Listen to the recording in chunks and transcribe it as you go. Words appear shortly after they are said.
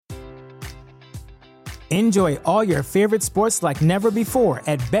Enjoy all your favorite sports like never before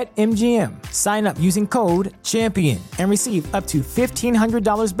at BetMGM. Sign up using code CHAMPION and receive up to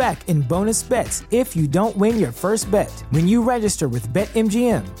 $1,500 back in bonus bets if you don't win your first bet. When you register with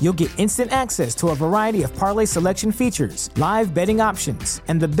BetMGM, you'll get instant access to a variety of parlay selection features, live betting options,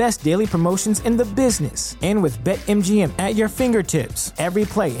 and the best daily promotions in the business. And with BetMGM at your fingertips, every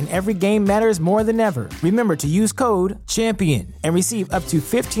play and every game matters more than ever. Remember to use code CHAMPION and receive up to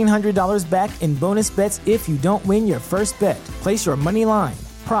 $1,500 back in bonus bets if you don't win your first bet. Place your money line,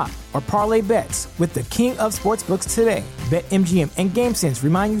 prop, or parlay bets with the king of sportsbooks today. BetMGM and GameSense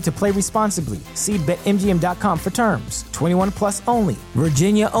remind you to play responsibly. See BetMGM.com for terms. 21 plus only.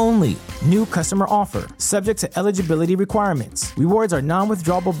 Virginia only. New customer offer. Subject to eligibility requirements. Rewards are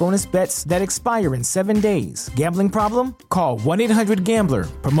non-withdrawable bonus bets that expire in 7 days. Gambling problem? Call 1-800-GAMBLER.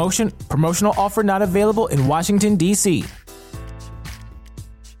 Promotional offer not available in Washington, D.C.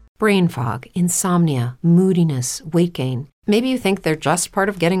 Brain fog, insomnia, moodiness, weight gain. Maybe you think they're just part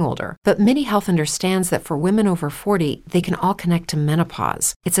of getting older, but MIDI Health understands that for women over 40, they can all connect to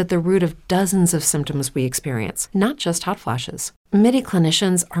menopause. It's at the root of dozens of symptoms we experience, not just hot flashes. MIDI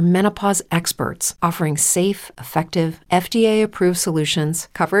clinicians are menopause experts, offering safe, effective, FDA-approved solutions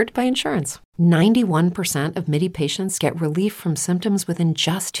covered by insurance. 91% of MIDI patients get relief from symptoms within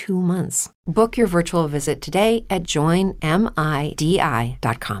just 2 months. Book your virtual visit today at joinmidi.com.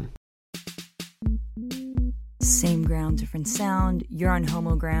 Same ground, different sound. You're on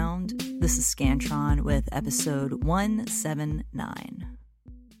Homo Ground. This is Scantron with episode 179.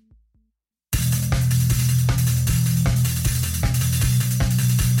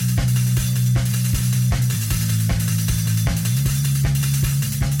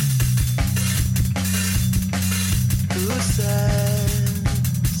 Who says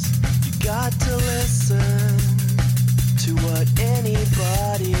you got to listen to what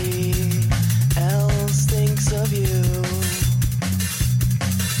anybody else thinks of you?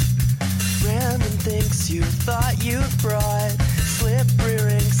 Random things you thought you brought, slippery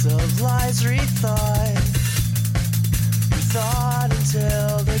rings of lies rethought. Rethought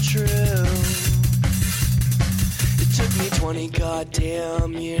until they're true. It took me 20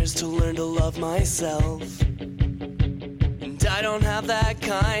 goddamn years to learn to love myself. And I don't have that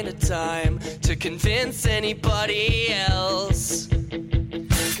kind of time to convince anybody else.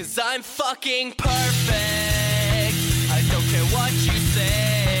 'Cause I'm fucking perfect. I don't care what you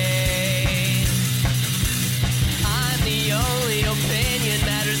say. I'm the only opinion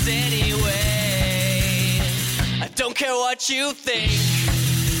matters anyway. I don't care what you think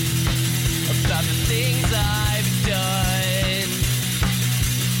about the things I've done.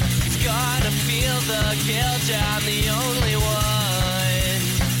 It's gonna feel the guilt, I'm the only one.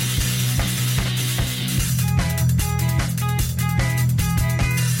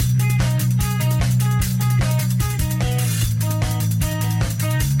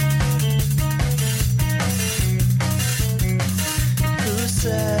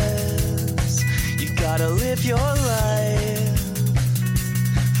 Says you gotta live your life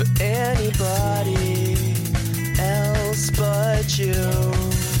for anybody else but you.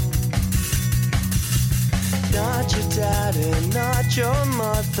 Not your dad and not your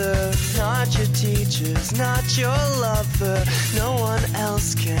mother, not your teachers, not your lover. No one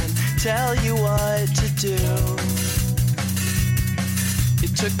else can tell you what to do.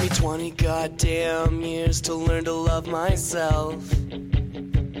 It took me 20 goddamn years to learn to love myself.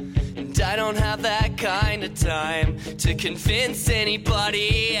 I don't have that kind of time to convince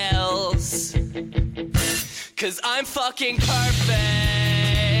anybody else. 'Cause I'm fucking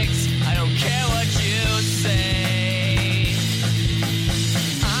perfect. I don't care what you say.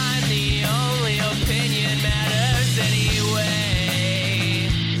 I'm the only opinion matters anyway.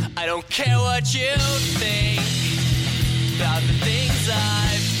 I don't care what you think about the things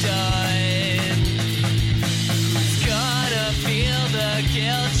I've done. Who's gonna feel the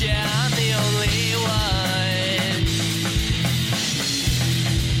guilt? Yeah, I'm the only one.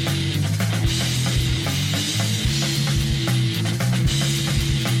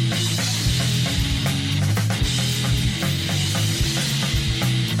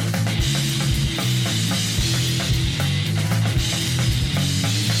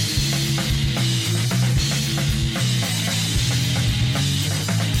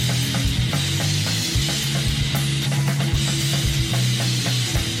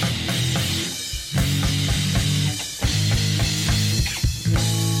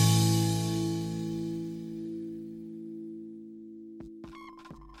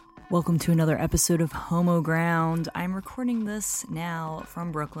 Welcome to another episode of Homo Ground. I'm recording this now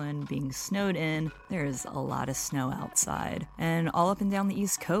from Brooklyn, being snowed in. There's a lot of snow outside, and all up and down the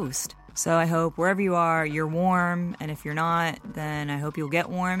East Coast. So I hope wherever you are, you're warm, and if you're not, then I hope you'll get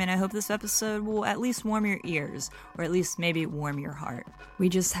warm, and I hope this episode will at least warm your ears, or at least maybe warm your heart. We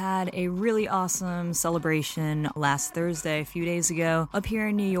just had a really awesome celebration last Thursday, a few days ago, up here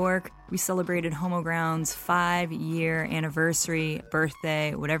in New York. We celebrated Homoground's 5-year anniversary,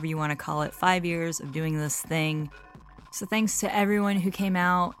 birthday, whatever you want to call it, 5 years of doing this thing. So thanks to everyone who came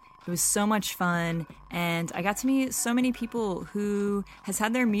out. It was so much fun, and I got to meet so many people who has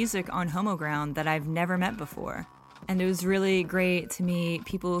had their music on Homoground that I've never met before. And it was really great to meet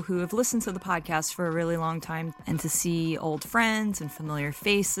people who have listened to the podcast for a really long time and to see old friends and familiar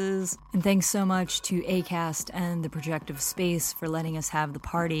faces. And thanks so much to Acast and the Projective Space for letting us have the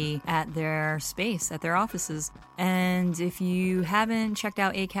party at their space, at their offices. And if you haven't checked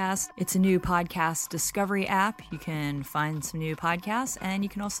out Acast, it's a new podcast discovery app. You can find some new podcasts, and you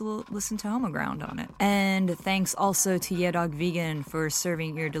can also listen to Homoground on it. And thanks also to Yeah Dog Vegan for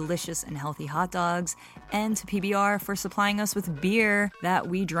serving your delicious and healthy hot dogs, and to PBR for supplying us with beer that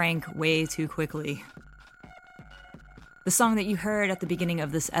we drank way too quickly. The song that you heard at the beginning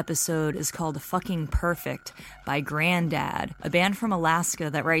of this episode is called Fucking Perfect by Grandad, a band from Alaska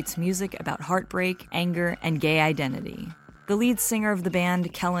that writes music about heartbreak, anger, and gay identity. The lead singer of the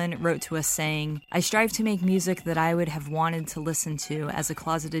band, Kellen, wrote to us saying, "I strive to make music that I would have wanted to listen to as a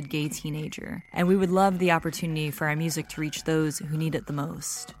closeted gay teenager, and we would love the opportunity for our music to reach those who need it the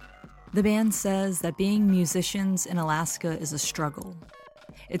most." The band says that being musicians in Alaska is a struggle.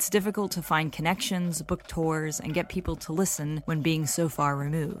 It's difficult to find connections, book tours, and get people to listen when being so far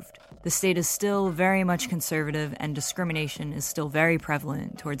removed. The state is still very much conservative, and discrimination is still very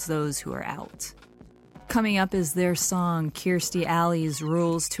prevalent towards those who are out. Coming up is their song Kirstie Alley's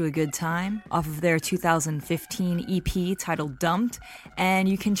Rules to a Good Time off of their 2015 EP titled Dumped, and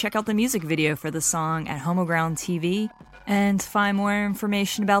you can check out the music video for the song at Homoground TV. And to find more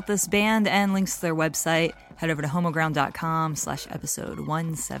information about this band and links to their website, head over to homoground.com/episode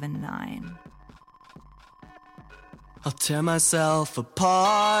 179. I'll tear myself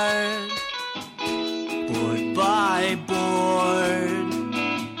apart, board by board,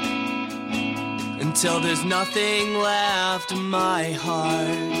 until there's nothing left in my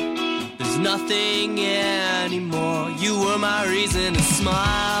heart. There's nothing anymore. You were my reason to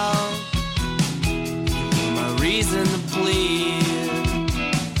smile, reason to bleed.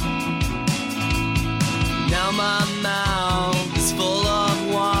 Now my mouth is full of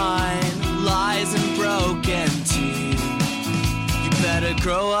wine, lies and broken teeth. You better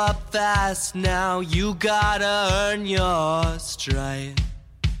grow up fast now, you gotta earn your stripe.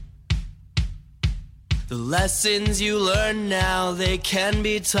 The lessons you learn now, they can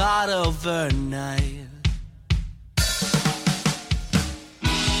be taught overnight.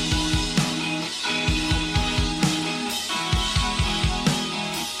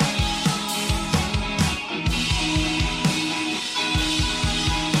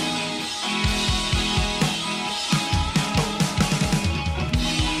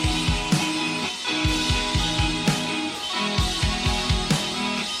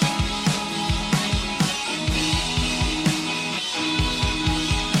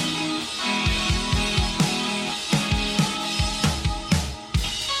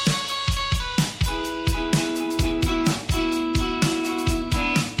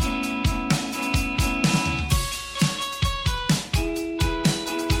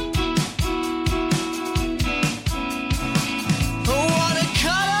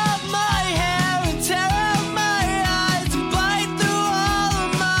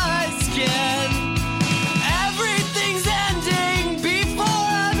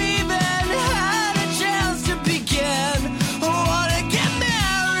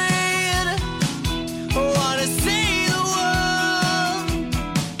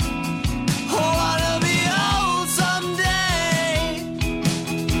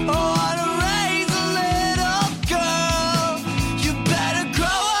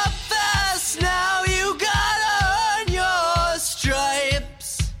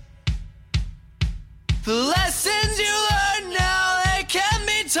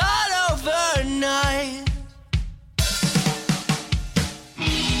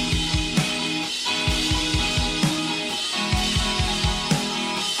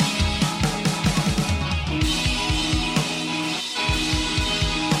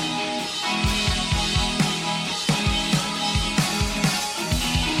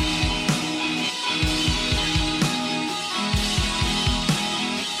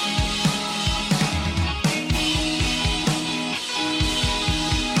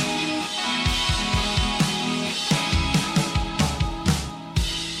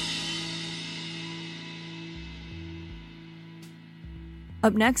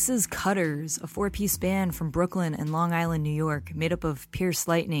 Up next is Cutters, a four-piece band from Brooklyn and Long Island, New York, made up of Pierce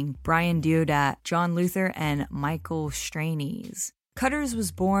Lightning, Brian Deodat, John Luther, and Michael Stranies. Cutters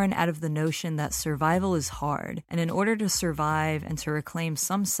was born out of the notion that survival is hard, and in order to survive and to reclaim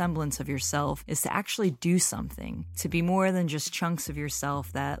some semblance of yourself is to actually do something, to be more than just chunks of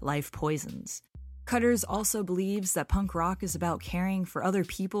yourself that life poisons. Cutters also believes that punk rock is about caring for other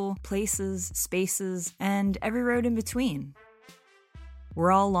people, places, spaces, and every road in between.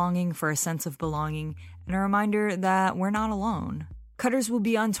 We're all longing for a sense of belonging and a reminder that we're not alone. Cutters will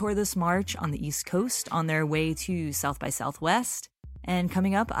be on tour this March on the East Coast on their way to South by Southwest. And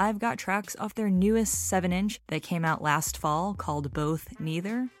coming up, I've got tracks off their newest 7-inch that came out last fall called Both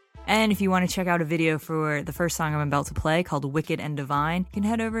Neither. And if you want to check out a video for the first song I'm about to play called Wicked and Divine, you can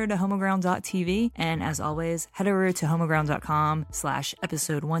head over to homoground.tv. And as always, head over to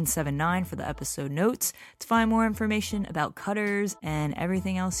homoground.com/episode 179 for the episode notes to find more information about Cutters and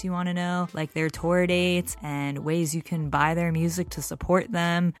everything else you want to know, like their tour dates and ways you can buy their music to support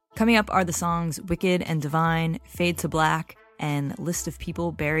them. Coming up are the songs Wicked and Divine, Fade to Black, and List of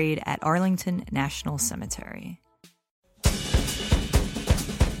People Buried at Arlington National Cemetery.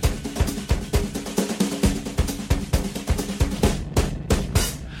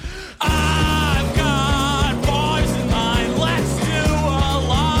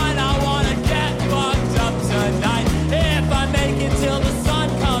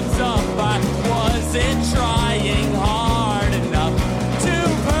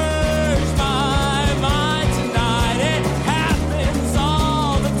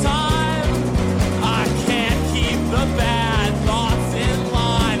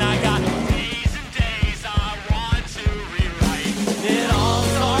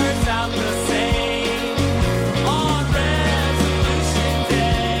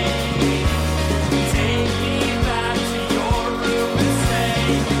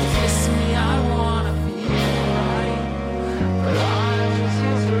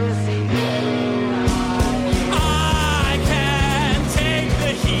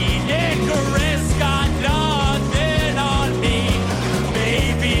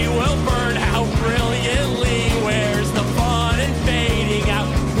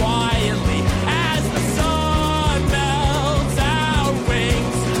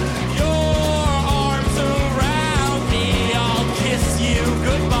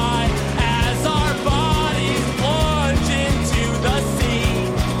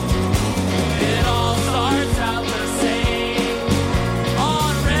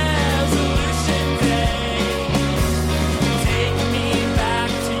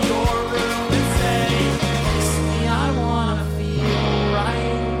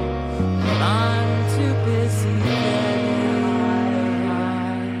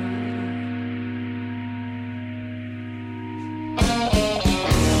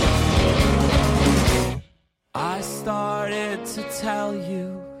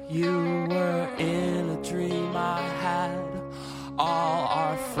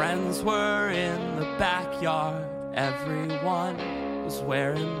 Everyone was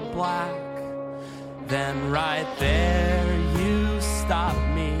wearing black. Then right there you stopped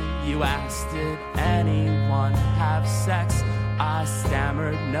me. You asked, did anyone have sex? I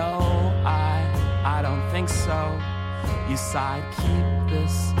stammered, no, I don't think so. You sighed, keep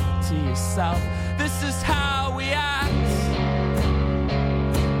this to yourself. This is how we act.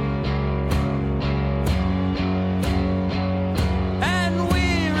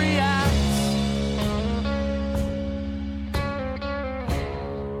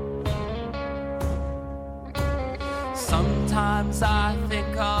 Sometimes I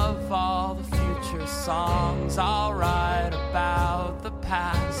think of all the future songs I'll write about the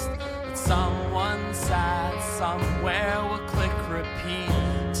past, that someone sad somewhere will click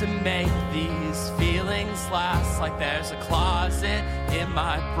repeat to make these feelings last. Like there's a closet in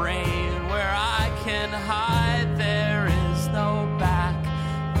my brain where I can hide. There is no back.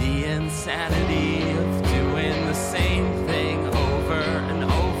 The insanity of doing the same thing over and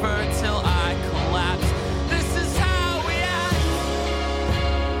over till I collapse.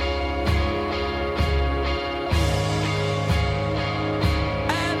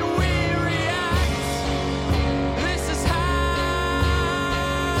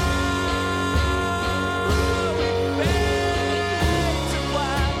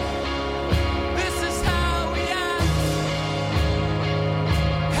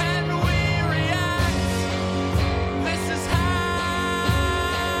 React.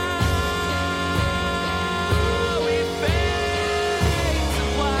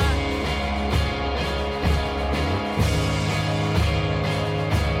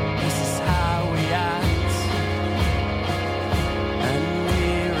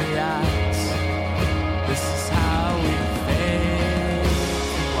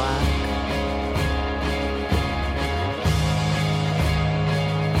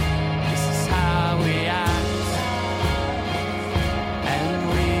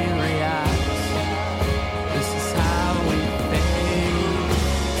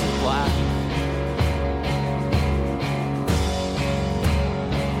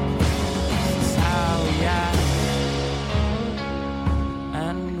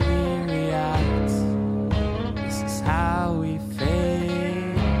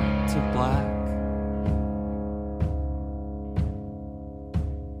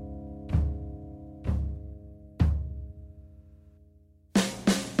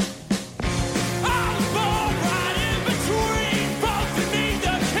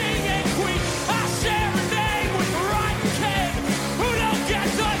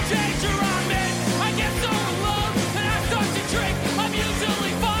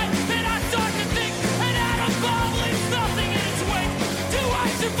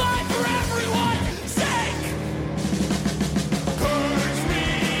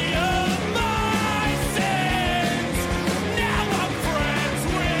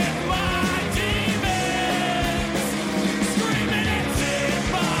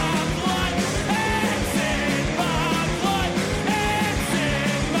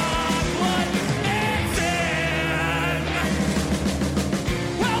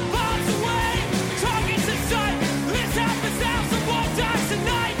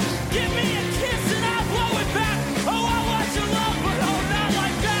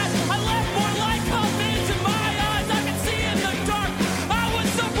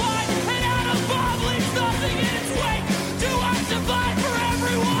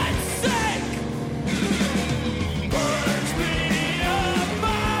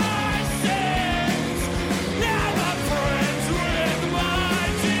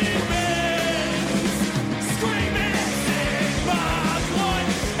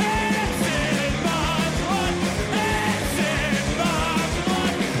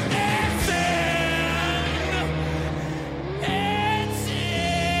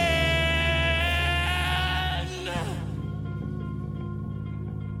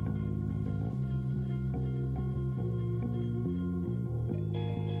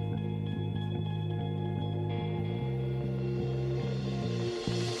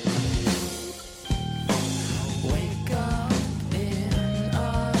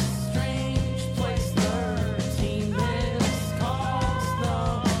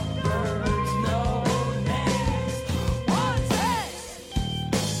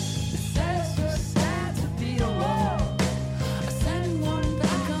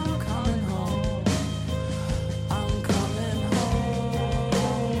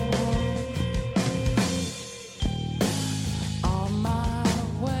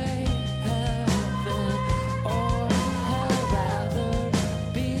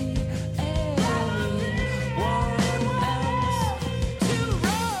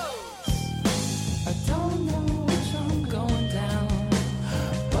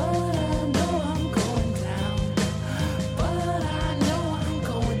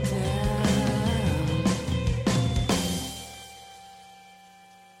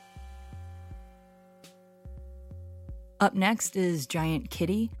 Up next is Giant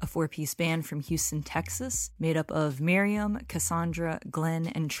Kitty, a 4-piece band from Houston, Texas, made up of Miriam, Cassandra, Glenn,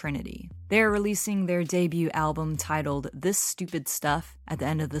 and Trinity. They are releasing their debut album titled This Stupid Stuff at the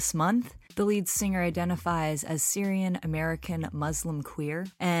end of this month. The lead singer identifies as Syrian American Muslim queer,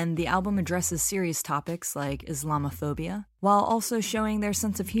 and the album addresses serious topics like Islamophobia, while also showing their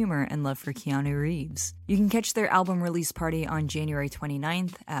sense of humor and love for Keanu Reeves. You can catch their album release party on January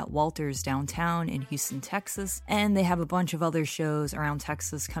 29th at Walters Downtown in Houston, Texas, and they have a bunch of other shows around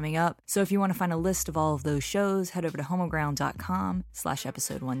Texas coming up. So if you want to find a list of all of those shows, head over to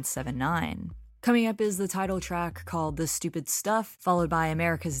homoground.com/episode 179. Coming up is the title track called This Stupid Stuff, followed by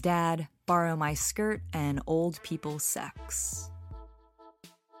America's Dad, Borrow My Skirt, and Old People Sex.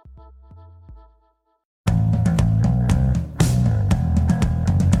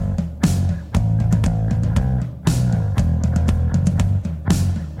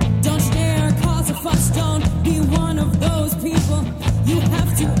 Don't you dare cause a fuss, don't be one of those people. You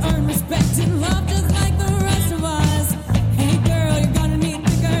have to earn respect and love just like the rest of us. Hey girl, you're gonna need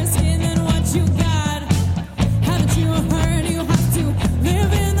thicker skin than what you got. Haven't you heard you have to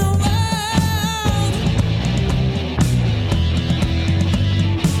live in the world?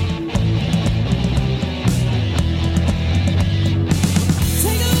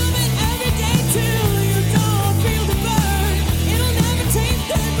 Take a little bit every day till you don't feel the burn. It'll never taste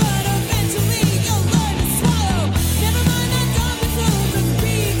good, but eventually you'll learn to swallow. Never mind that dog whistle, just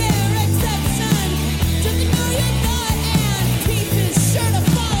be their exception. Just ignore your gut and peace is sure to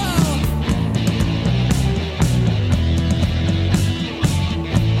follow.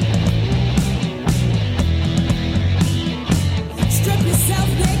 Strip yourself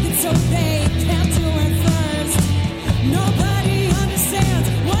naked so they can't do it first. Nobody understands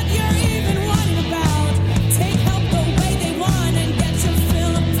what you're even whining about. Take help the way they want and get your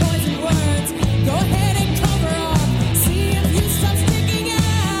fill of poison words. Go ahead and cover up. See if you stop sticking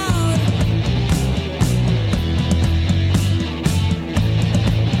out.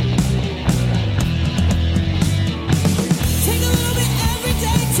 Take a little bit every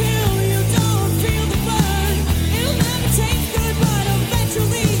day till you don't feel the burn. It'll never taste good, but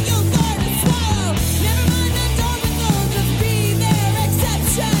eventually you'll learn to swallow. Never mind that dog whistle, just be their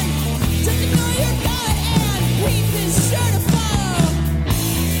exception. Just ignore your gut and peace is sure to follow.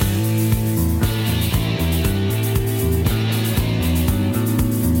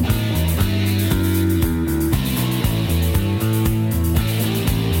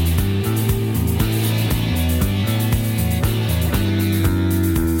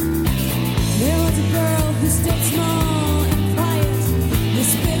 There was a girl who stayed small and quiet, the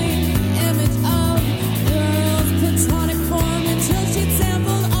spitting image of girls' platonic form until she'd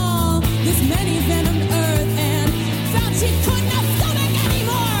sampled all this many venomed earth and found she could not stomach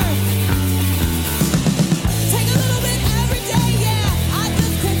anymore. Take a little bit every day, yeah, I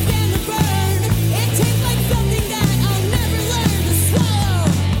just can't stand the burn. It tastes like something that I'll never learn to swallow.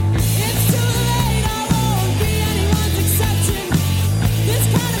 It's too late, I won't be anyone's exception. This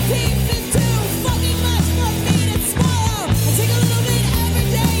kind of peace is too fucking much for me to swallow. I take a little bit every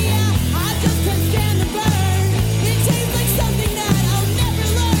day, yeah, I just can't stand the burn. It tastes like something that I'll never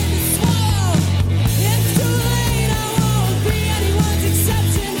learn to swallow. It's too late, I won't be anyone's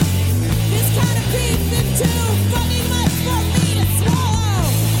exception. This kind of peace is too fucking much for me to swallow.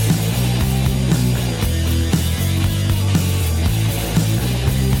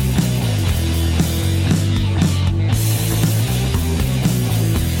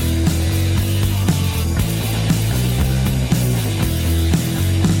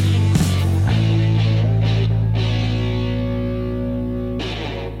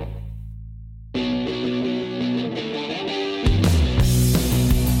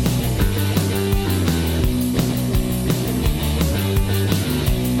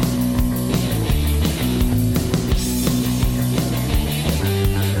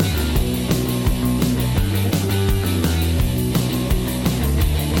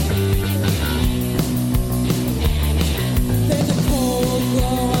 There's a cold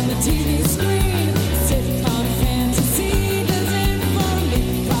glow on the TV screen. Sitcom fantasy doesn't inform me.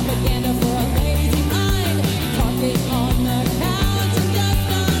 Propaganda for a lazy mind. Coffee on the couch and just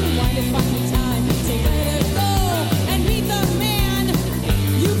unwind. It's fucking time to let it go and meet the man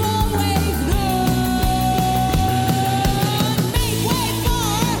you've always known. Make way for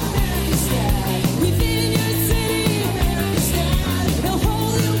America's Dad. Within your city, America's Dad. He'll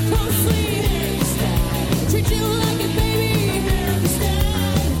hold you closely, America's Dad. Treat you like a baby, America's Dad.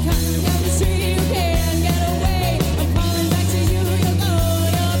 Kind of never see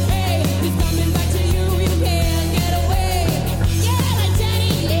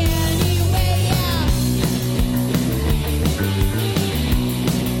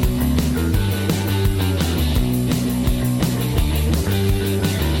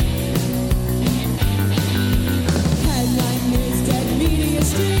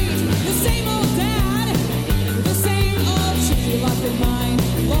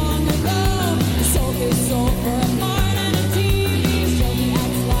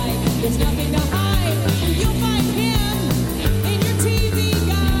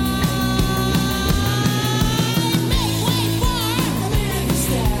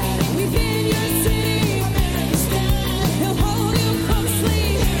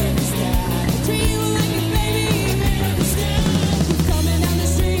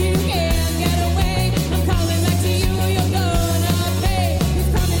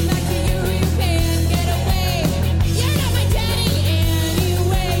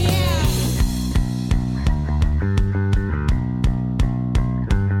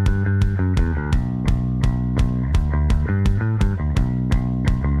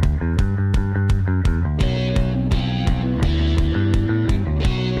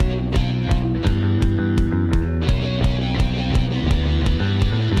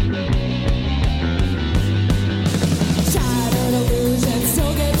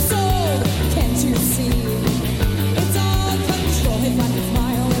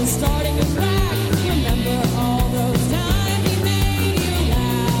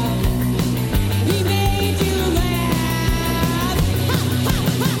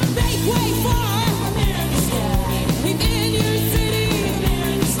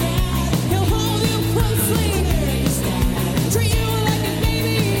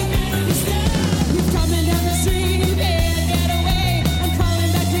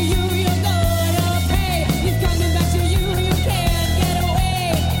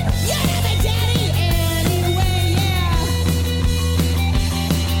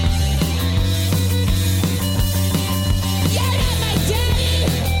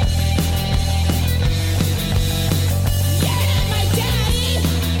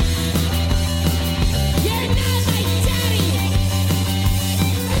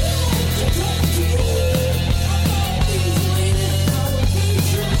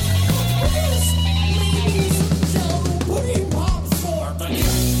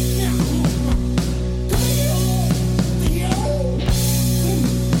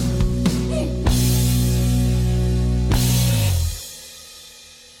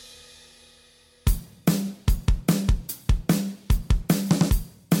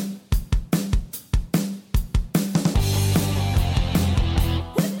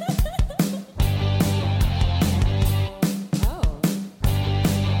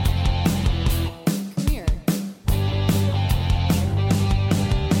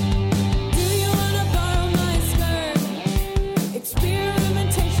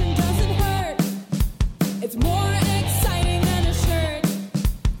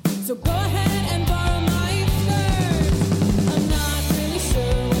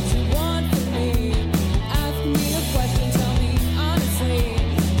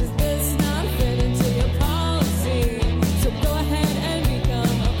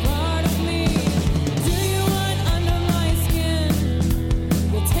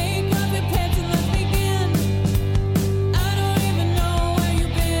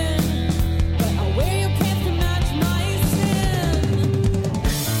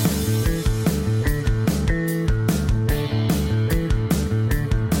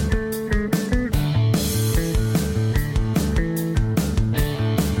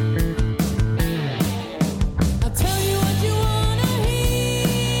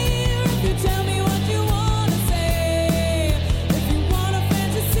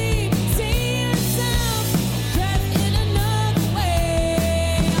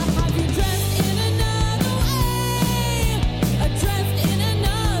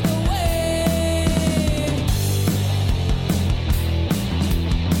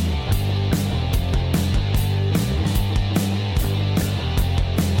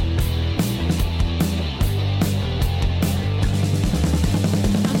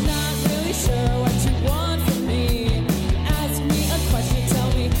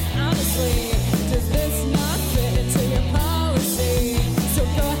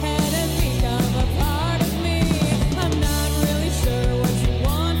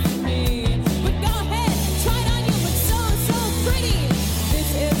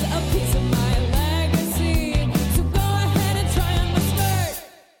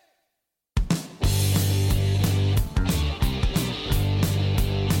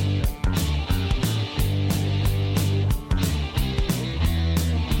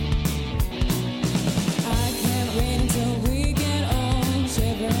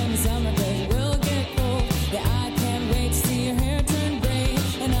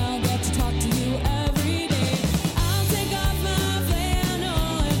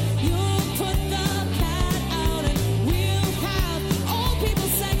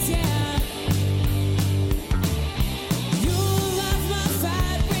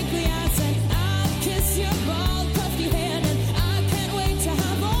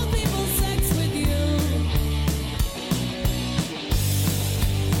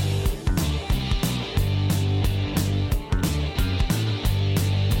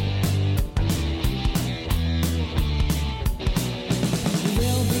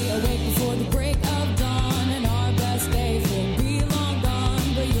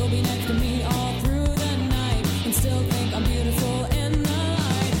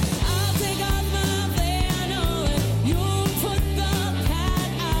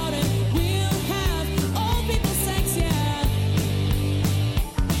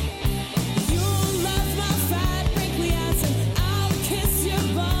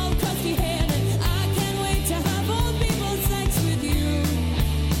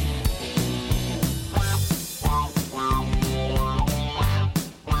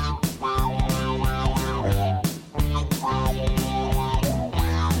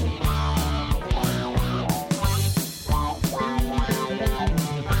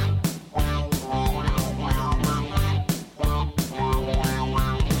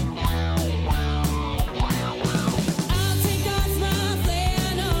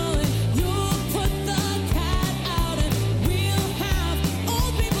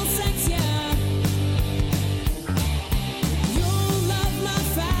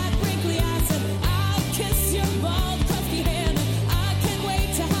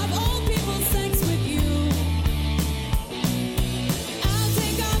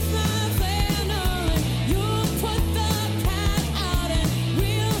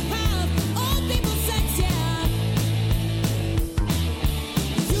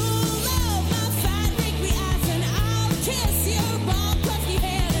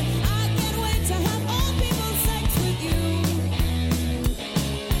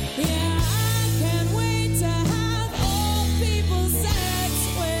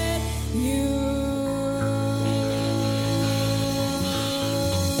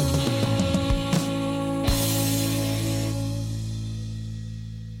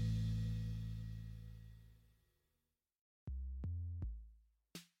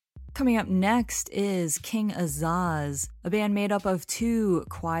Coming up next is King Azaz, a band made up of two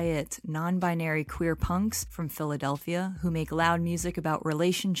quiet, non-binary queer punks from Philadelphia who make loud music about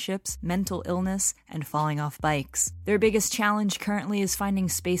relationships, mental illness, and falling off bikes. Their biggest challenge currently is finding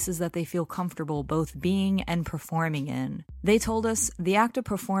spaces that they feel comfortable both being and performing in. They told us, the act of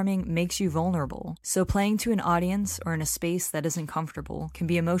performing makes you vulnerable, so playing to an audience or in a space that isn't comfortable can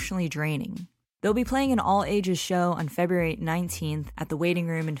be emotionally draining. They'll be playing an all-ages show on February 19th at the Waiting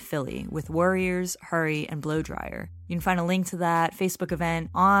Room in Philly with Warriors, Hurry, and Blowdryer. You can find a link to that Facebook event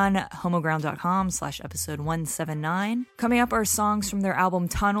on homoground.com/episode 179. Coming up are songs from their album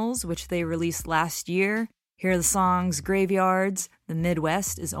Tunnels, which they released last year. Here are the songs Graveyards, The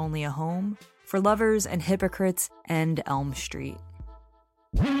Midwest is Only a Home, For Lovers and Hypocrites, and Elm Street.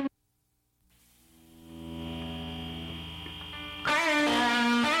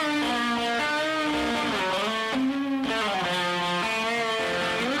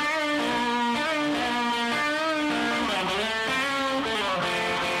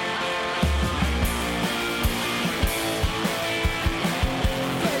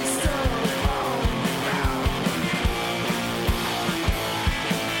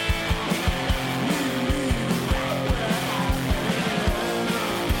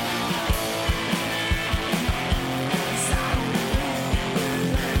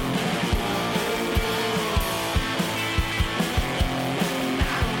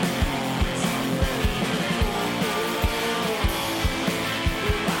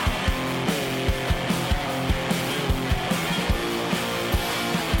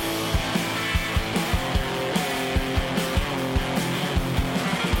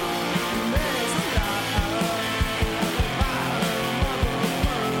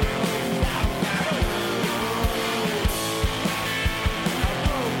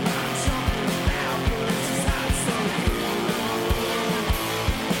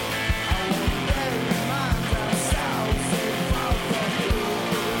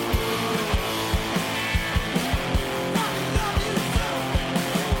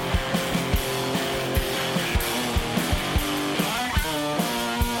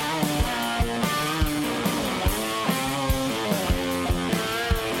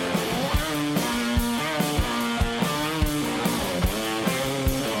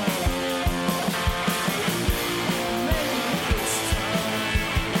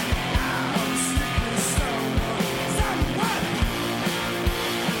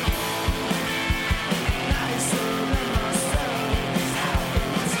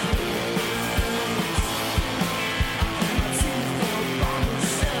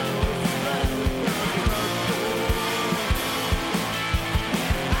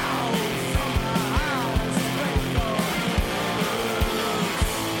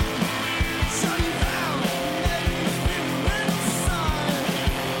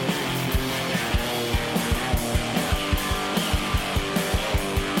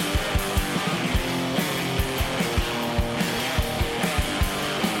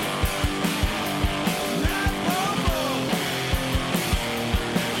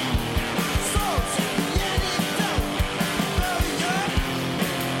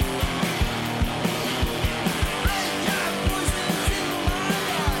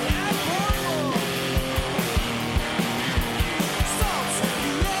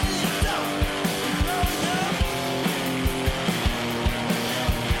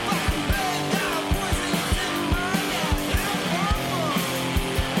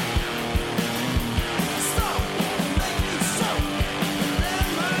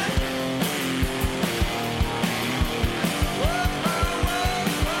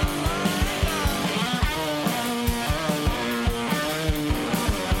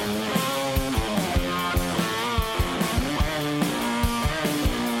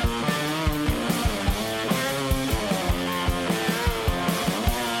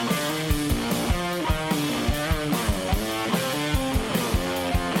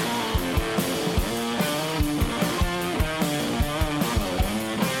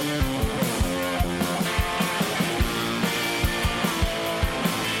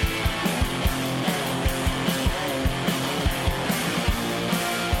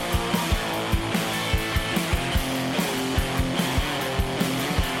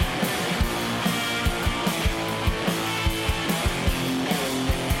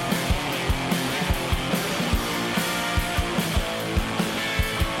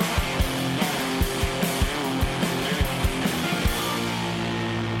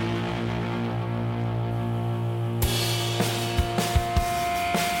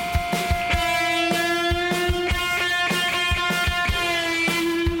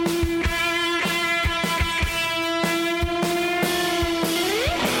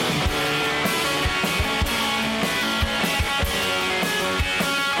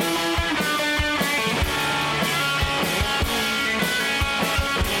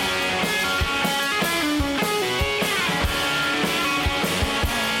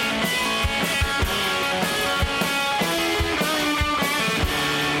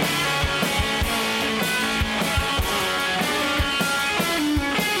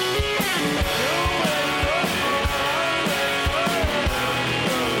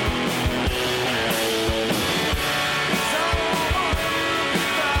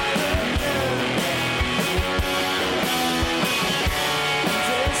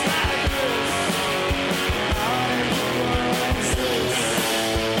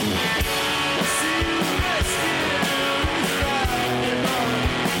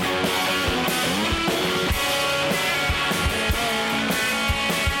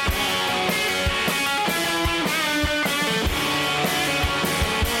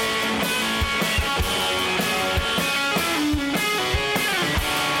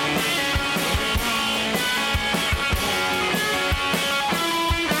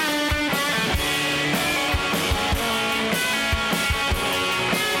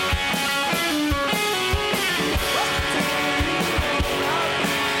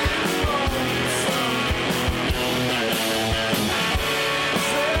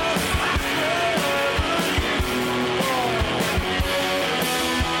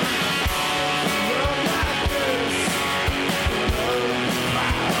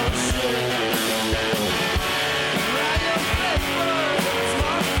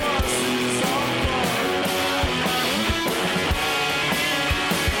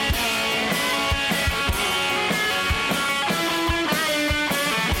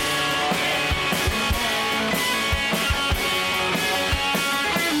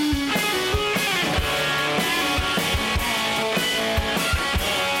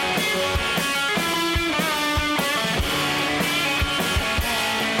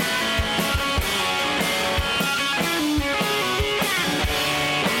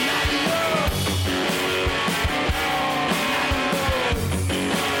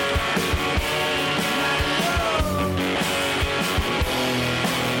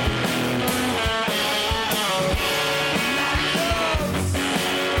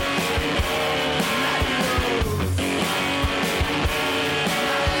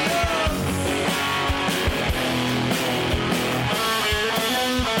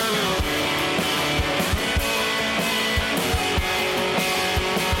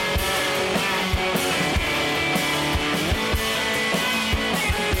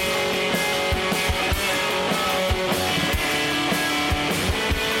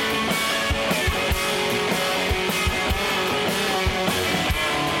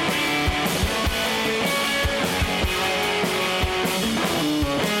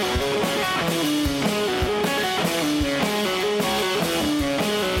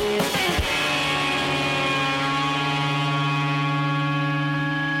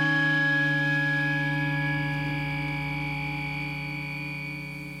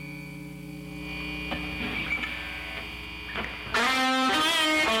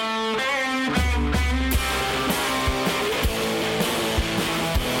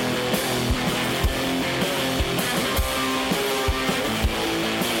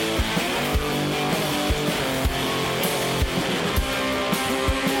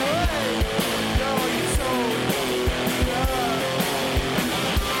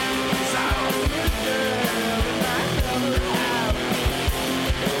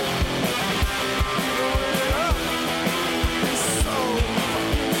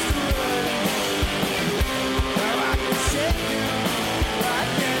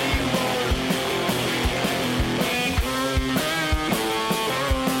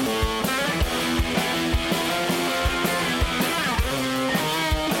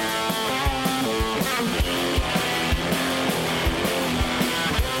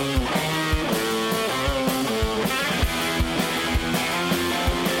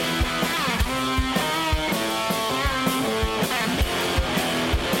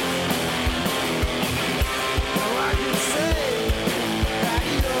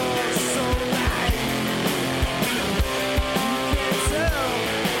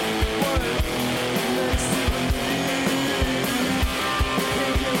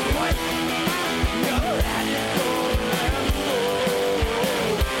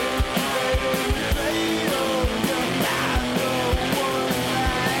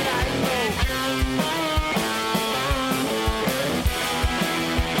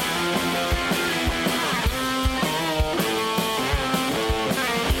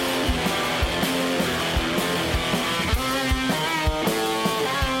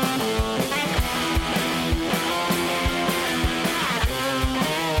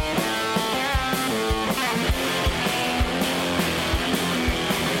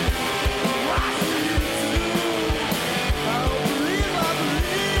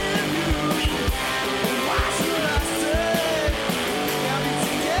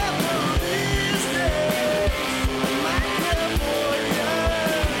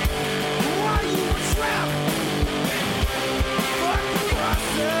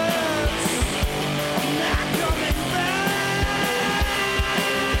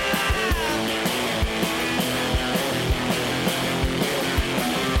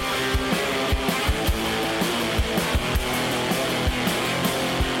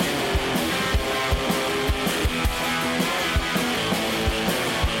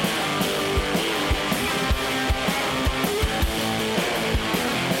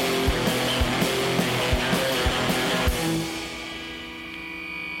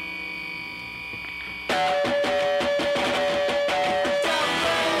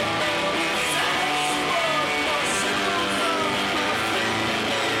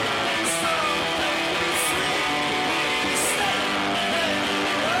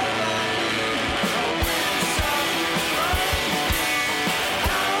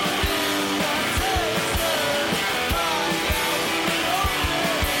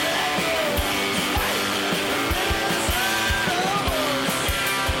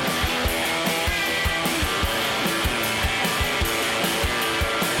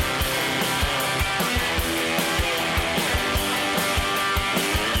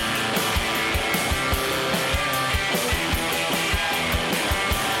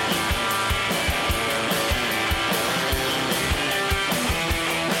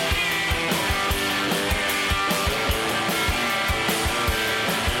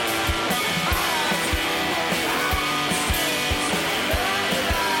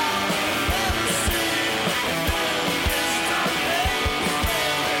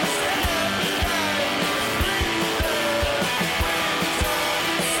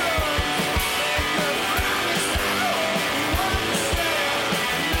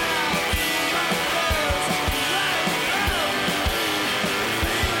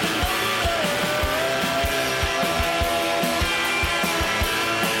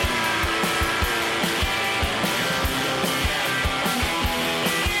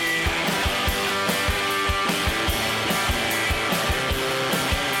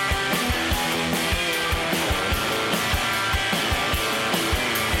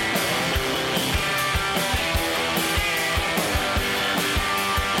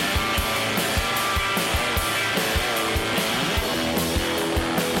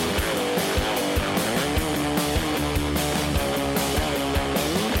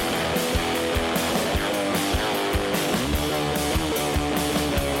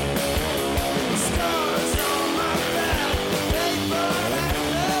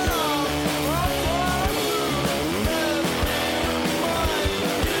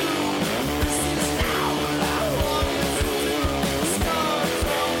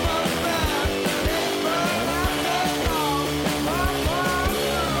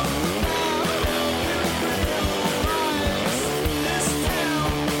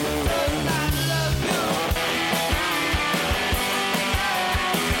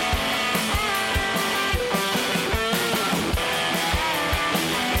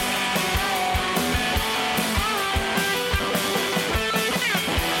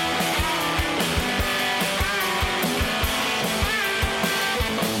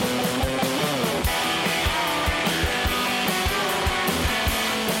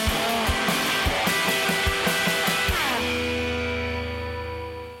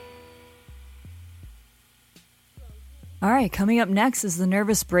 All right, coming up next is the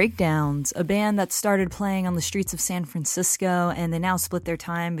Nervous Breakdowns, a band that started playing on the streets of San Francisco, and they now split their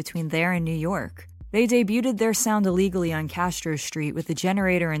time between there and New York. They debuted their sound illegally on Castro Street with a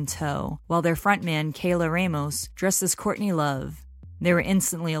generator in tow, while their frontman, Kayla Ramos, dressed as Courtney Love. They were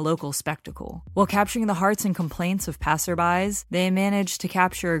instantly a local spectacle. While capturing the hearts and complaints of passerbys, they managed to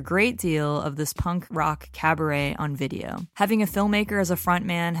capture a great deal of this punk rock cabaret on video. Having a filmmaker as a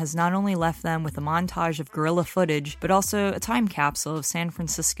frontman has not only left them with a montage of guerrilla footage, but also a time capsule of San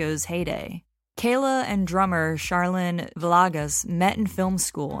Francisco's heyday. Kayla and drummer Charlene Villegas met in film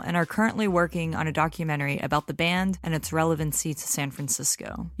school and are currently working on a documentary about the band and its relevancy to San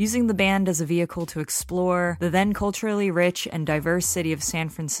Francisco. Using the band as a vehicle to explore the then culturally rich and diverse city of San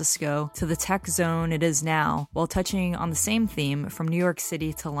Francisco to the tech zone it is now, while touching on the same theme from New York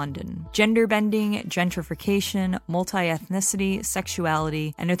City to London. Gender bending, gentrification, multi-ethnicity,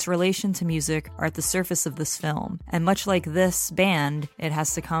 sexuality, and its relation to music are at the surface of this film, and much like this band, it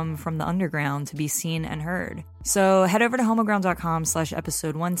has to come from the underground to be seen and heard. So head over to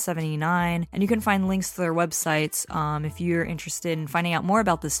homoground.com/episode 179, and you can find links to their websites if you're interested in finding out more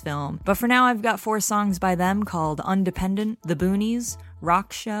about this film. But for now, I've got 4 songs by them called Undependent, The Boonies,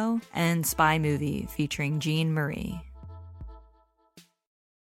 Rock Show, and Spy Movie featuring Jean Marie.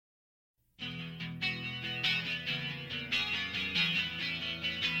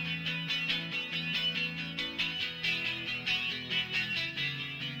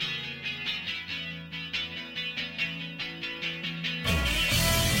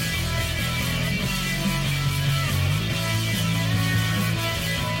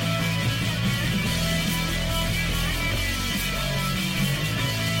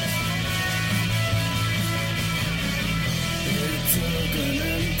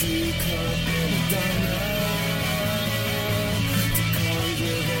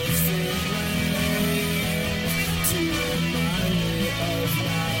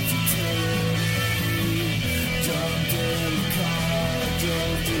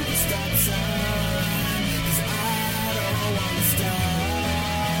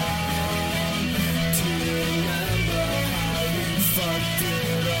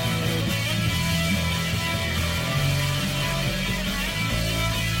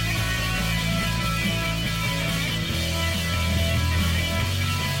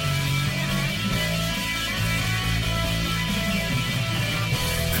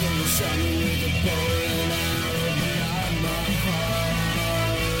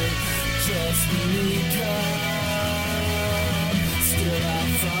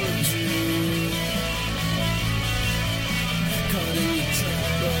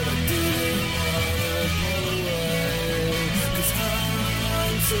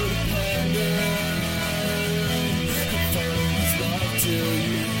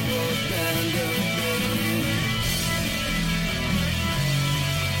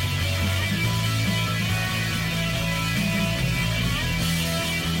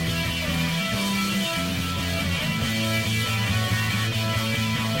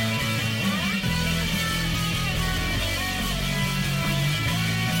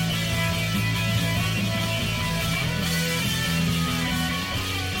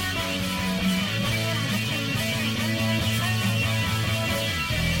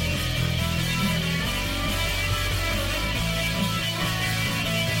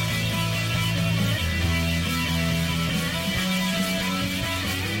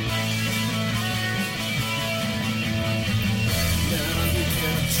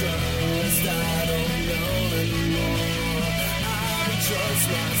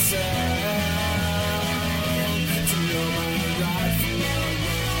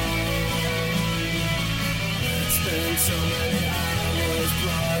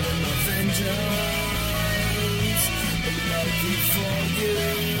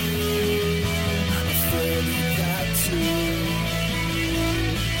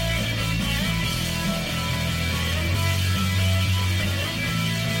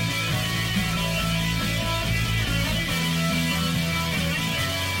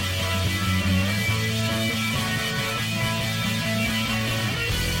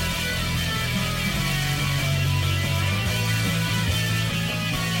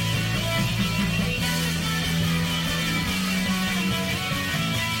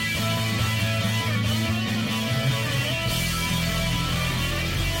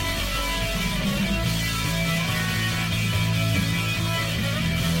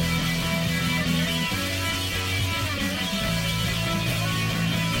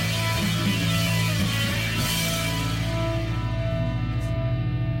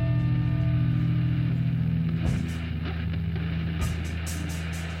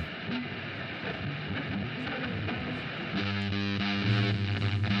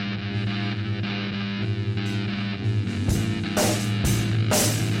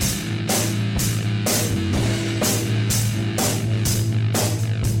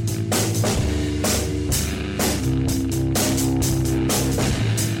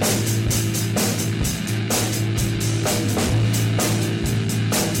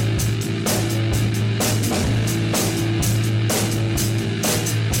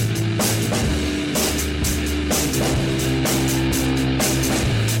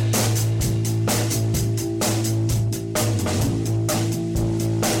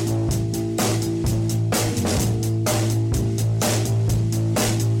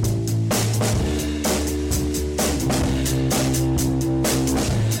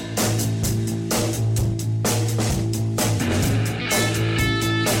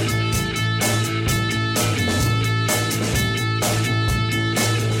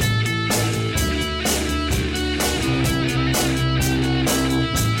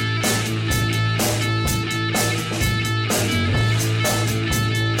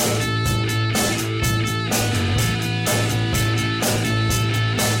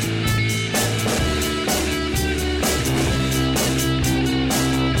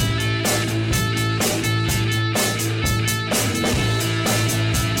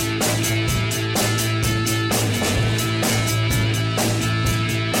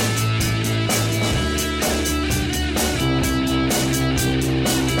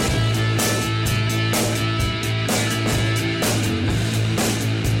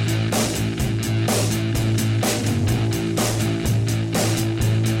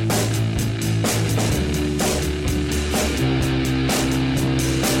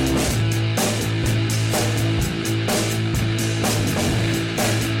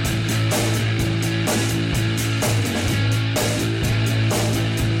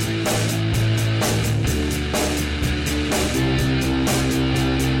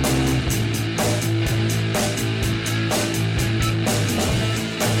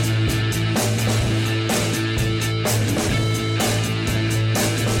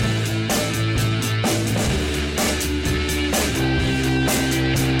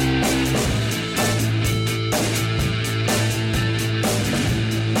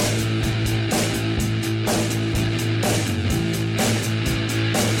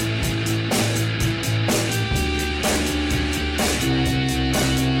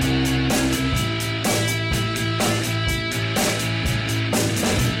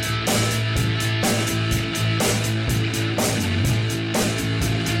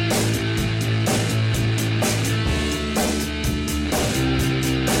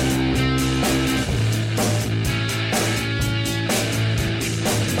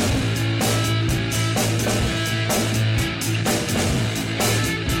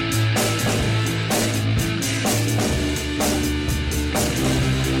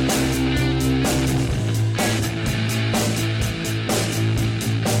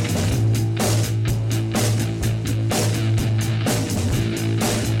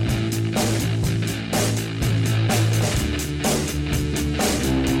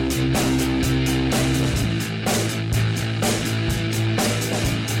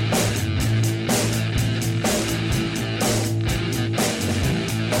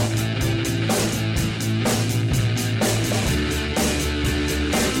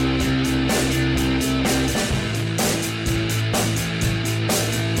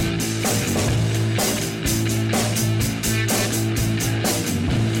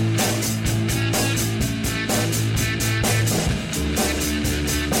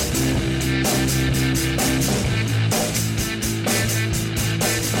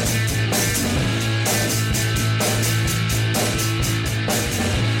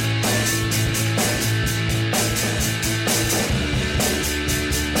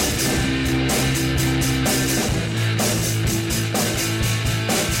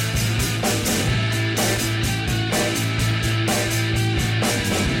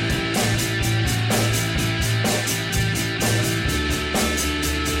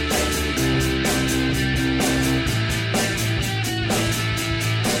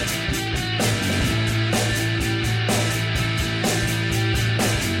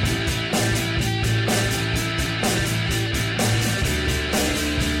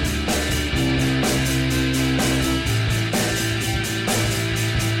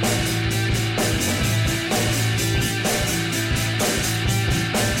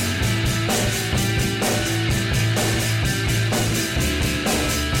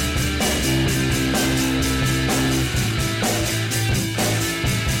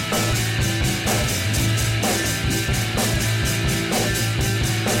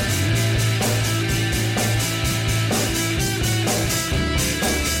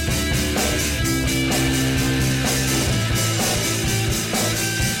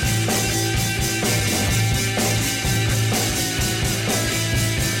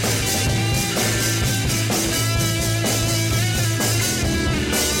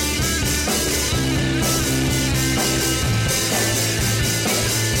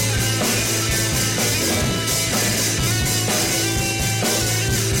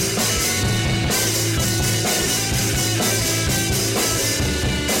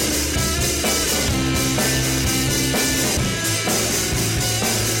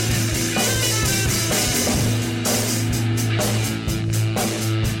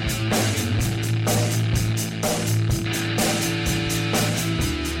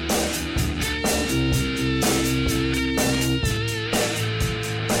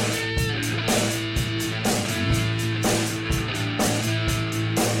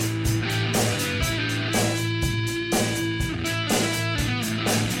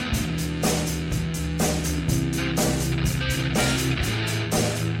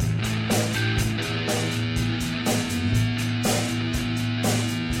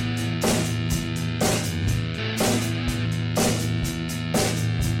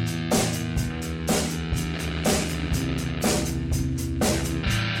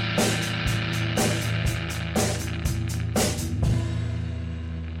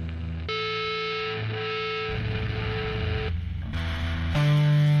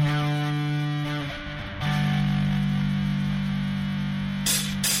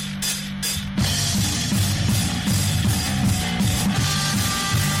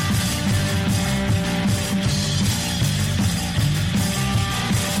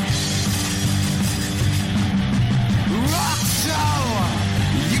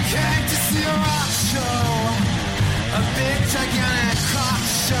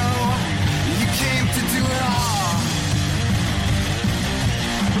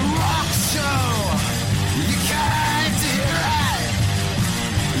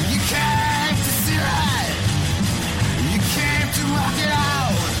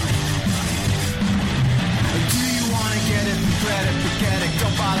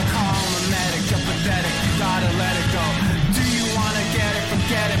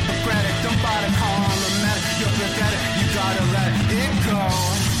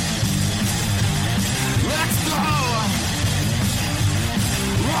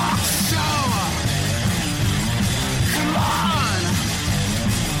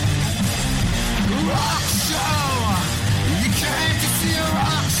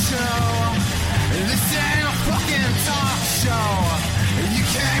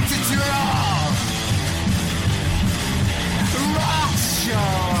 do it all. Rock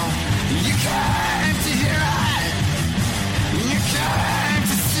show. You came to hear it. You came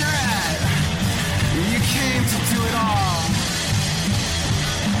to see it. You came to do it all.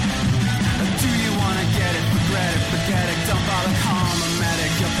 Do you wanna get it? Regret it, forget it. Don't bother calling a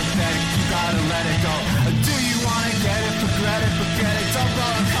medic. You're pathetic, you gotta let it go. Do you wanna get it? Regret it, forget it. Don't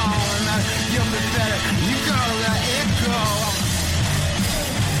bother calling a medic. You're pathetic, you gotta let it go.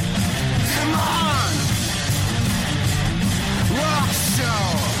 Come on, rock show.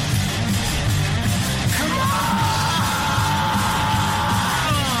 Come on,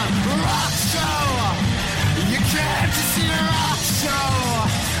 rock show. You came to see a rock show.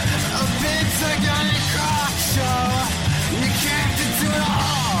 A big gigantic rock show. You came to do it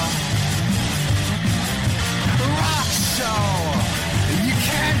all. Rock show. You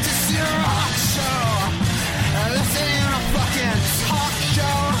came to see a rock show. This ain't a fucking talk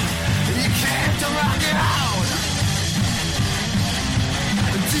show. You came to rock it out.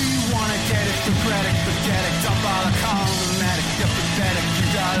 Do you wanna get it? Regret it, forget it. Don't bother calling the medic. You're pathetic, you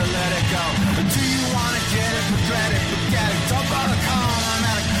gotta let it go. Do you wanna get it? Regret it, forget it. Don't bother calling the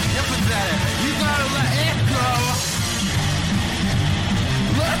medic. You're pathetic, you gotta let it go.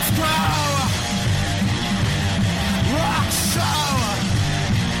 Let's go. Rock show.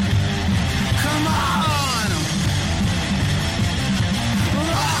 Come on.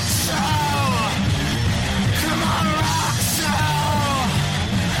 Rock show. Come on, rock show.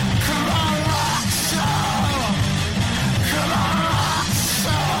 Come on, rock show. Come on, rock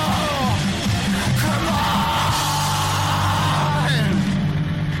show. Come on.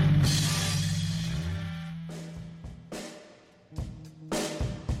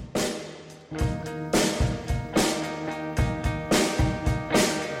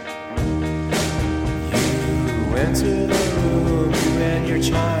 You enter the room, you and your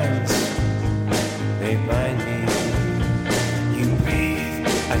charms, they bind me. You breathe,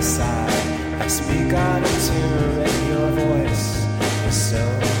 I sigh, I speak out of tune, and your voice is so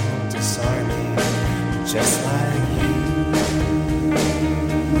disarming, just like you.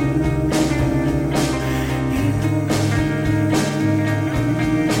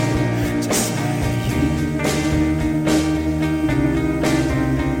 Just like you.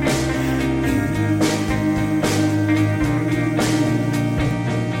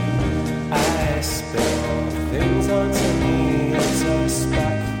 I spill things onto me, it's a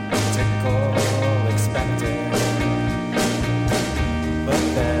spectacle expected. But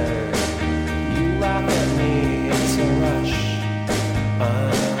then you laugh at me, it's a rush,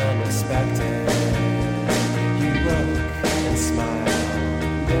 unexpected. You look and smile,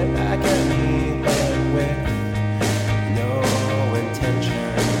 get back at me, but with no intention.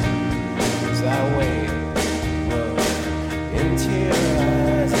 I wait, look into your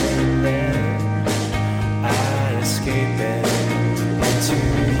eyes, and then I escape into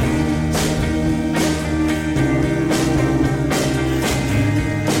you.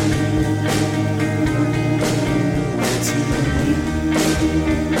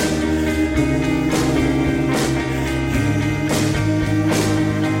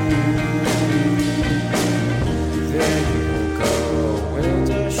 There you go,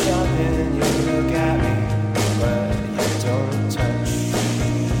 window shopping, you look at me, but you don't touch.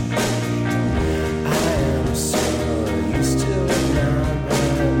 I am so used to it now,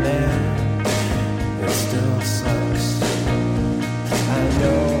 but man, it still sucks. I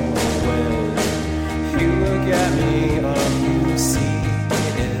know when you look at me, all you see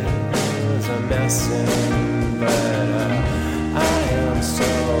is a mess, but I am so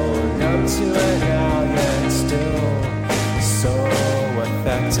numb to it now, yet still so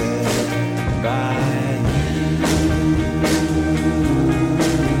affected by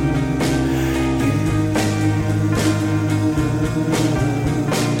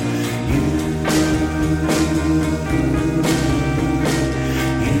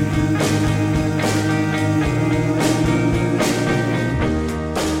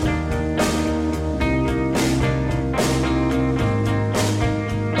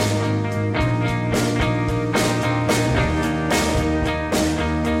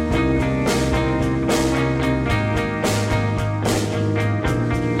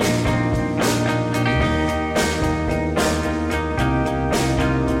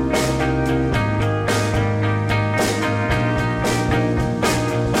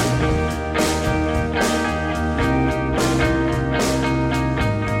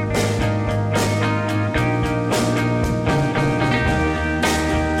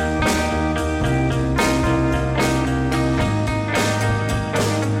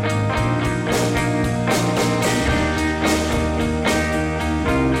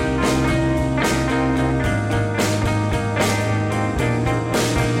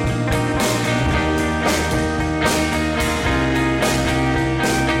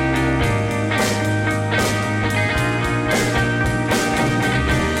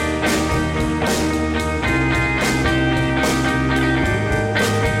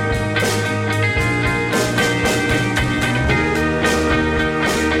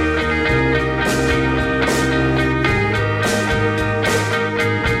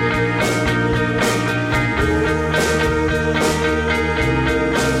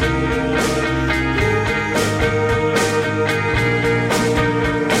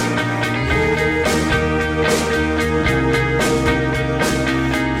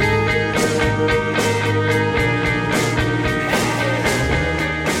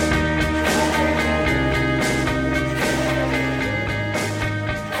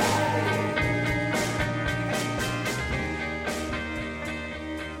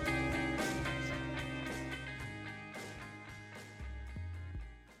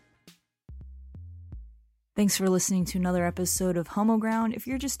Thanks for listening to another episode of Homo Ground. If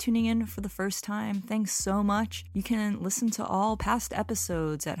you're just tuning in for the first time, thanks so much. You can listen to all past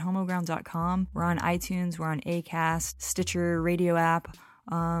episodes at homoground.com. We're on iTunes, we're on Acast, Stitcher, Radio app.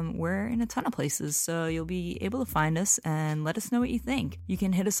 We're in a ton of places, so you'll be able to find us and let us know what you think. You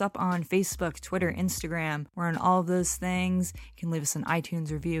can hit us up on Facebook, Twitter, Instagram. We're on all of those things. You can leave us an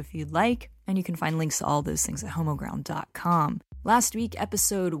iTunes review if you'd like, and you can find links to all those things at homoground.com. Last week,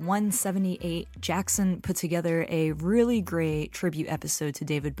 episode 178, Jackson put together a really great tribute episode to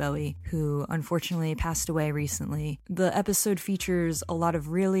David Bowie, who unfortunately passed away recently. The episode features a lot of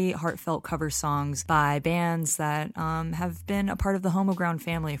really heartfelt cover songs by bands that have been a part of the Homo Ground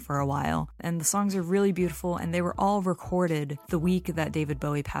family for a while. And the songs are really beautiful, and they were all recorded the week that David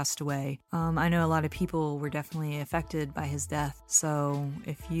Bowie passed away. I know a lot of people were definitely affected by his death, so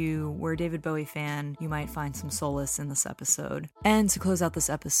if you were a David Bowie fan, you might find some solace in this episode. And to close out this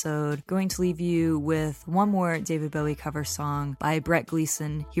episode, going to leave you with one more David Bowie cover song by Brett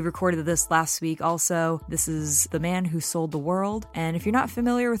Gleason. He recorded this last week also. This is The Man Who Sold the World. And if you're not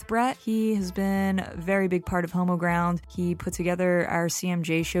familiar with Brett, he has been a very big part of Homo Ground. He put together our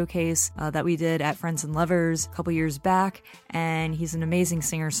CMJ showcase that we did at Friends and Lovers a couple years back, and he's an amazing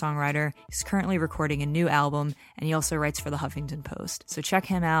singer-songwriter. He's currently recording a new album, and he also writes for the Huffington Post. So check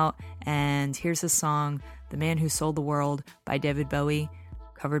him out, and here's his song, The Man Who Sold the World by David Bowie,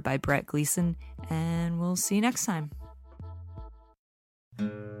 covered by Brett Gleason, and we'll see you next time.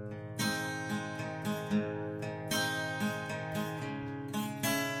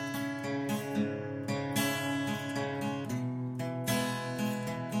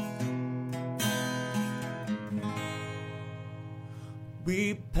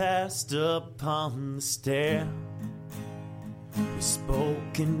 We passed upon the stair. We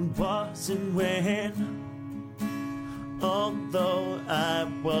spoke and wasn't when. Although I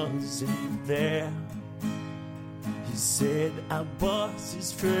wasn't there, he said I was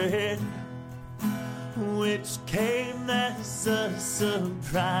his friend, which came as a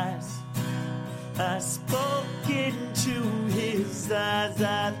surprise. I spoke into his eyes.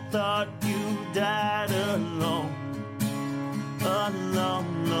 I thought you died alone a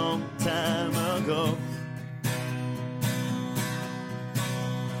long, long time ago.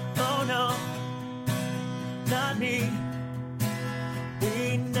 Oh no, not me.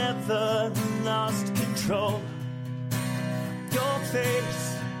 We never lost control. Your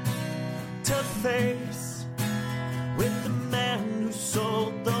face to face with the man who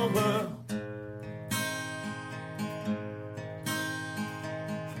sold the world.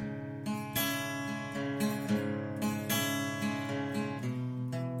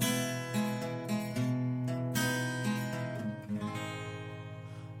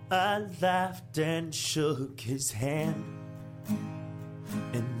 I laughed and shook his hand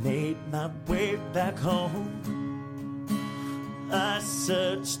and made my way back home. I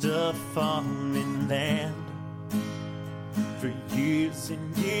searched a foreign land. For years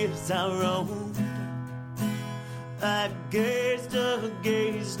and years I roamed. I gazed a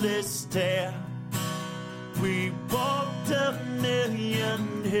gazeless stare. We walked a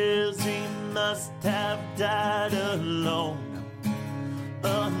million hills. He must have died alone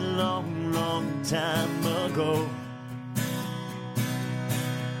a long, long time ago.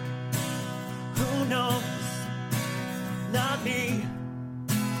 Who knows? Not me.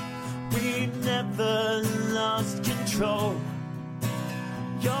 We never lost control.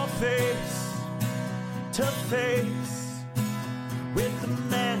 Your face to face with the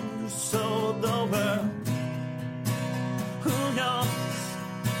man who sold the world. Who knows?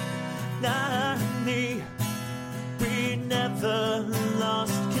 Not me. We never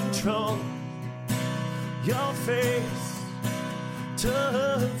lost control. Your face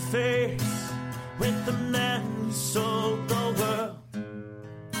to face with the man who sold the world.